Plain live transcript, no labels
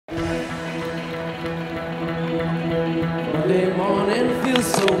Monday morning feels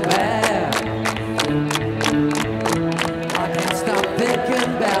so bad. I can't stop thinking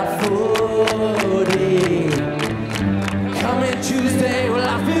about footy. Coming Tuesday, well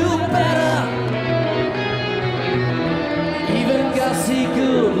I feel better. Even Gussie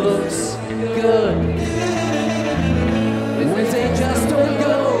Good looks good. Wednesday just don't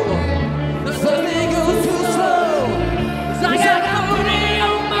go. Thursday goes too slow. 'Cause I got footy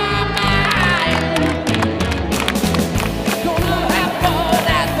on my mind. Gonna have fun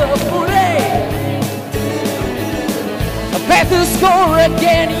at the footy. The Panthers score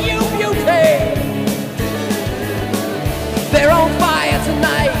again, you beauty. They're on fire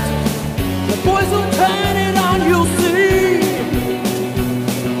tonight. The boys will turn it on, you'll see.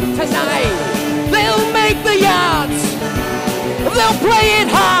 Tonight, they'll make the yards. They'll play it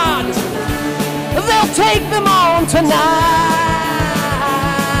hard. They'll take them on tonight.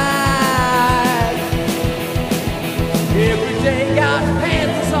 Every day got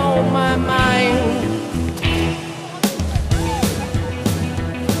Panthers on my mind.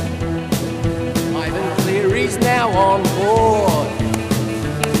 Ivan Cleary's now on board,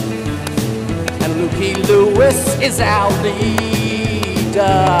 and Lukey Lewis is our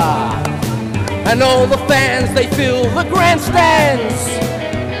leader. And all the fans, they fill the grandstands,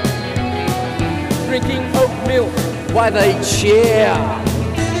 drinking oat milk while they cheer.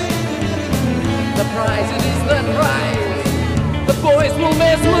 The prize, it is the prize. The boys will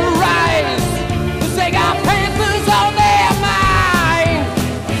mesmerize, 'cause they got Panthers on their mind.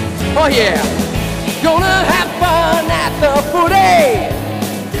 Oh yeah, gonna have fun at the footy.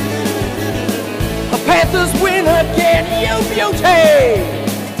 The Panthers win again, you beauty.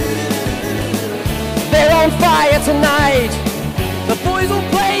 They're on fire tonight. The boys will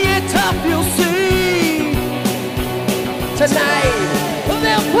play it tough, you'll see. Tonight,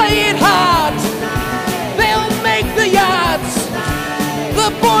 they'll play it hard. They'll make the yards. The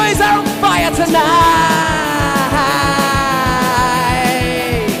boys are on fire tonight.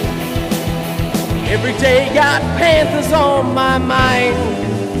 Every day got Panthers on my mind.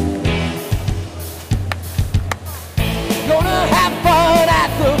 Gonna have fun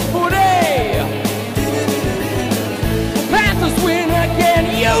at the footy. Win again,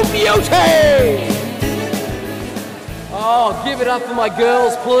 you beauty! Oh, give it up for my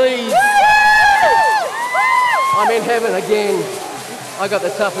girls, please. I'm in heaven again. I got the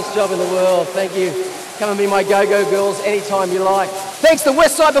toughest job in the world. Thank you. Come and be my go-go girls anytime you like. Thanks to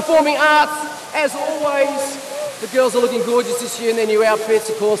Westside Performing Arts, as always. The girls are looking gorgeous this year in their new outfits,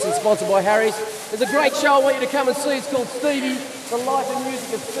 of course, and sponsored by Harry's. There's a great show I want you to come and see. It's called Stevie, the life and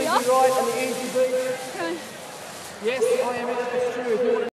music of Stevie Wright and the Easy Beat. Yes, I am. It's true. If you want to